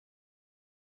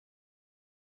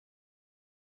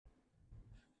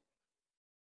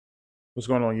What's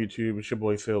going on YouTube? It's your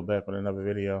boy Phil back with another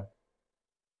video.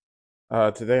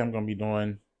 Today I'm going to be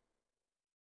doing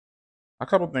a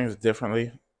couple things differently.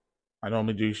 I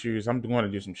normally do shoes. I'm going to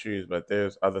do some shoes, but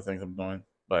there's other things I'm doing.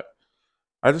 But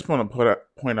I just want to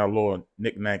point out little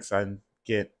knickknacks I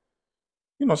get.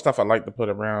 Stuff I like to put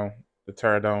around the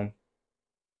Terradome.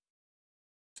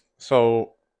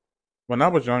 So when I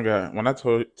was younger, when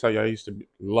tell you I used to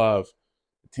love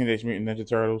Teenage Mutant Ninja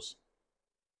Turtles,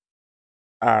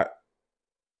 I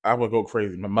I would go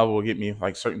crazy. My mother would get me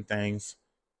like certain things,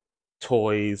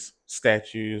 toys,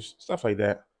 statues, stuff like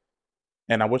that.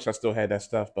 And I wish I still had that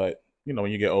stuff, but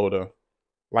when you get older,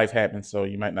 life happens, so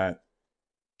you might not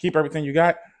keep everything you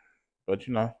got. But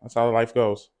that's how life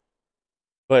goes.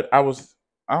 But I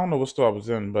don't know what store I was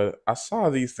in, but I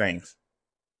saw these things.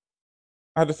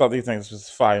 I just thought these things was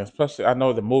fire. Especially, I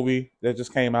know the movie that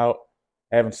just came out.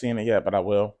 I haven't seen it yet, but I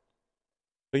will.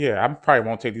 But yeah, I probably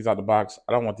won't take these out the box.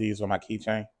 I don't want these on my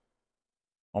keychain,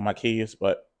 on my keys.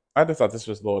 But I just thought this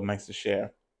was a little nice to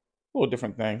share. Little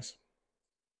different things.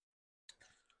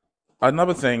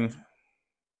 Another thing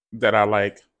that I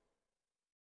like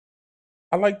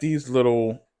these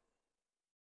little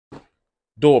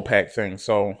dual pack things.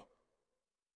 So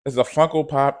it's a Funko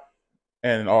Pop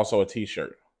and also a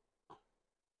T-shirt.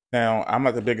 Now, I'm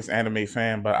not the biggest anime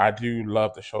fan, but I do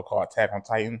love the show called Attack on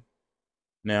Titan.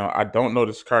 Now, I don't know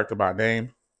this character by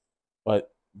name, but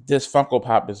this Funko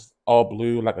Pop is all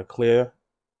blue, like a clear,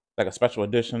 like a special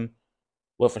edition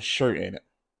with a shirt in it.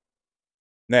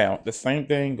 Now, the same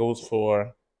thing goes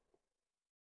for,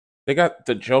 they got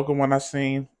the Joker one I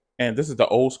seen, and this is the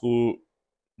old school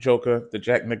Joker, the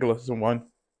Jack Nicholson one.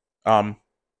 Um,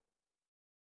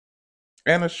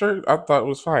 and the shirt I thought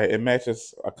was fire. It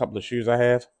matches a couple of shoes I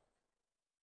have.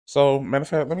 So, matter of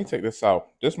fact, let me take this out.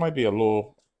 This might be a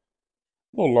little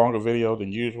longer video than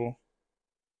usual.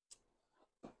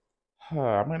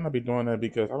 I might not be doing that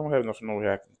because I don't have enough memory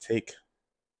I can take.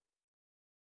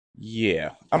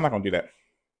 Yeah, I'm not gonna do that.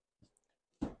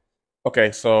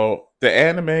 Okay, so the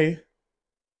anime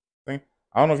thing.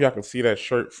 I don't know if y'all can see that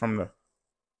shirt from the.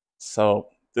 So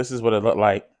this is what it looked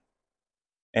like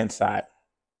inside,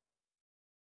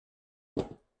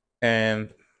 and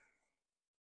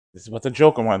this is what the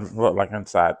Joker one looked like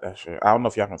inside that shirt. I don't know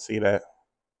if y'all can see that,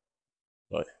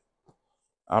 but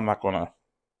I'm not gonna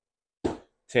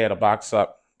tear the box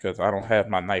up because I don't have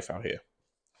my knife out here.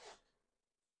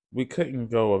 We couldn't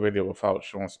go a video without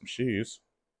showing some shoes.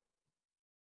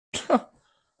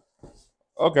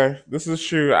 Okay, this is a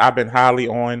shoe I've been highly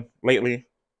on lately.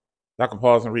 Y'all can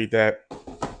pause and read that.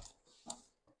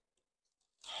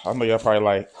 I know y'all probably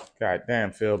like, God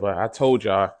damn, Phil, but I told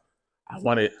y'all I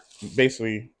wanted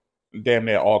basically damn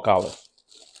near all colors.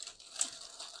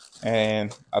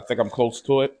 And I think I'm close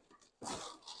to it.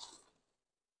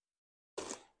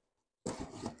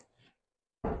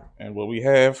 And what we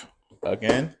have,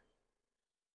 again,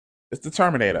 is the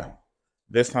Terminator.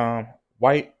 This time,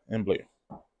 white and blue.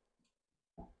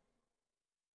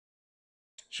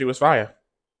 She was fire.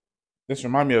 This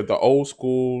reminds me of the old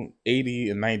school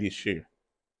 80s and 90s shoe.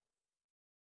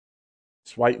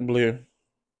 It's white and blue.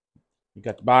 You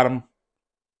got the bottom,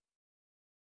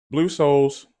 blue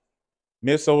soles,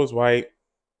 midsole is white,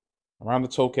 around the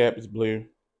toe cap is blue.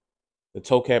 The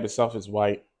toe cap itself is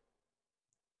white.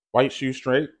 White shoe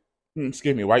straight.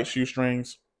 Excuse me, white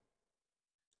shoestrings.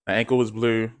 The ankle is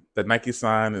blue. The Nike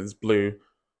sign is blue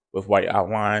with white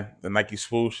outline. The Nike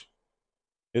swoosh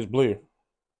is blue.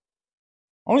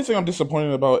 Only thing I'm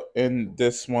disappointed about in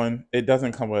this one, it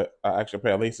doesn't come with an extra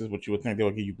pair of laces, which you would think they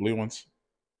would give you blue ones.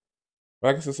 But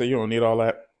like I guess I say, you don't need all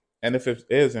that. And if it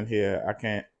is in here, I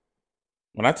can't.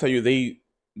 When I tell you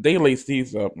they lace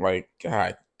these up, like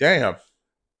God damn.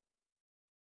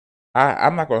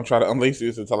 I'm not gonna try to unlace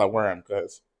these until I wear them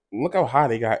because look how high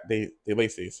they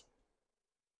lace these.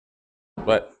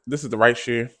 But this is the right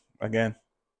shoe again.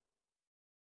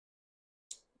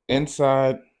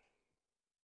 Inside,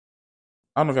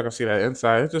 I don't know if y'all can see that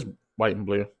inside. It's just white and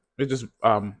blue. It's just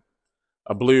a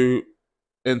blue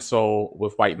insole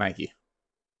with white Nike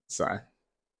sign.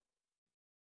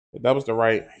 But that was the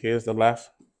right. Here's the left.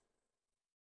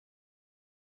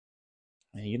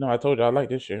 And I told you I like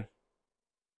this shoe.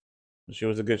 The shoe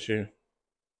was a good shoe.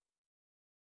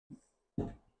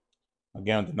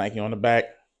 Again, the Nike on the back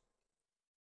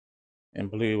in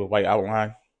blue with white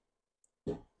outline.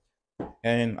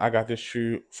 And I got this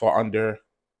shoe for under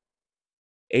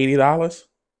 $80.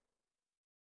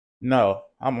 No,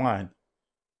 I'm lying.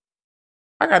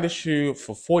 I got this shoe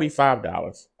for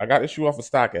 $45. I got this shoe off of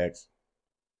StockX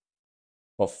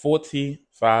for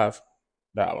 $45.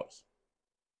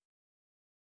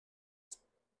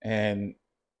 And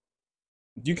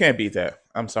You can't beat that.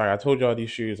 I'm sorry. I told y'all these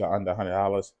shoes are under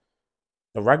 $100.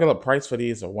 The regular price for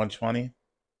these are 120.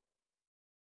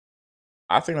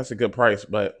 I think that's a good price,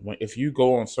 but if you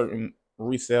go on certain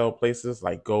resale places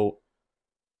like Goat,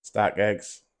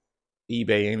 StockX,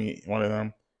 eBay, any one of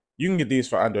them, you can get these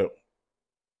for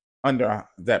under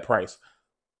that price.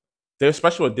 There's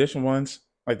special edition ones,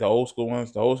 like the old school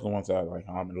ones. The old school ones are like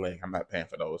arm and leg. I'm not paying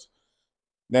for those.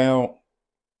 Now,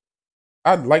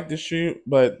 I like this shoe,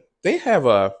 but they have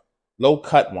a low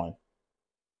cut one.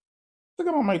 I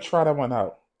think I might try that one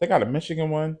out. They got a Michigan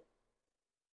one,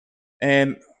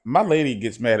 and my lady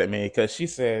gets mad at me because she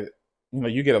said,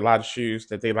 you get a lot of shoes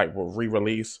that they like will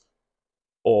re-release,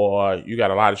 or you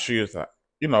got a lot of shoes that,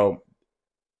 you know,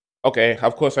 okay,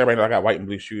 of course everybody know I got white and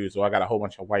blue shoes, or I got a whole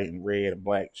bunch of white and red and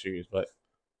black shoes, but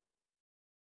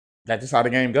that's just how the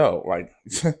game go. Like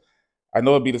I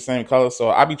know it'd be the same color,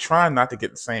 so I be trying not to get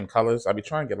the same colors. I be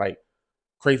trying to get like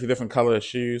crazy different color of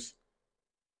shoes,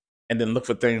 and then look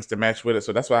for things to match with it.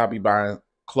 So that's why I be buying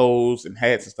clothes and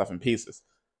hats and stuff in pieces.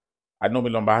 I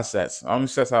normally don't buy sets. The only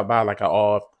sets I buy like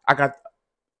I got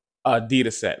a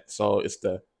Adidas set, so it's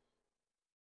the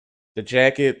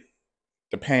jacket,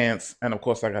 the pants, and of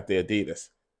course I got the Adidas,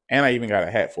 and I even got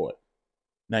a hat for it.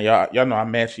 Now y'all know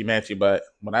I'm matchy matchy, but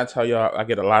when I tell y'all I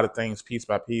get a lot of things piece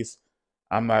by piece,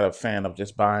 I'm not a fan of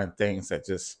just buying things that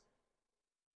just,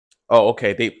 oh,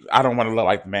 okay, I don't want to look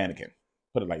like the mannequin.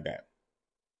 Put it like that.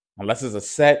 Unless it's a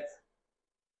set,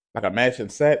 like a matching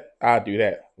set, I'll do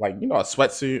that. Like, a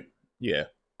sweatsuit, yeah,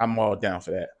 I'm all down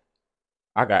for that.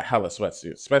 I got hella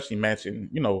sweatsuits, especially matching,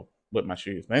 with my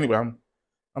shoes. But anyway, I'm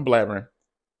blabbering.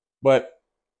 But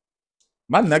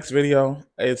my next video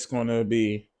is going to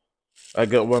be a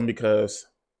good one because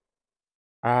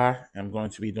I am going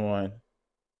to be doing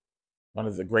one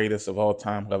of the greatest of all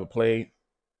time who ever played,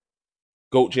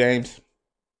 Goat James.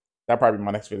 That'll probably be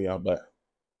my next video, but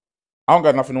I don't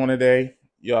got nothing on today.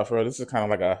 Y'all, for real, this is kind of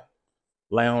like a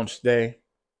lounge day.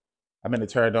 I'm in the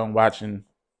Terradome watching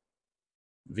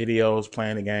videos,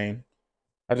 playing the game.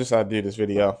 I just had to do this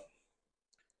video.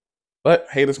 But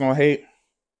haters gonna hate.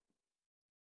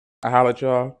 I holler at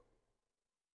y'all.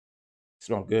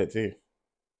 Smell good too.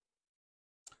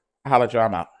 I holler at y'all.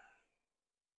 I'm out.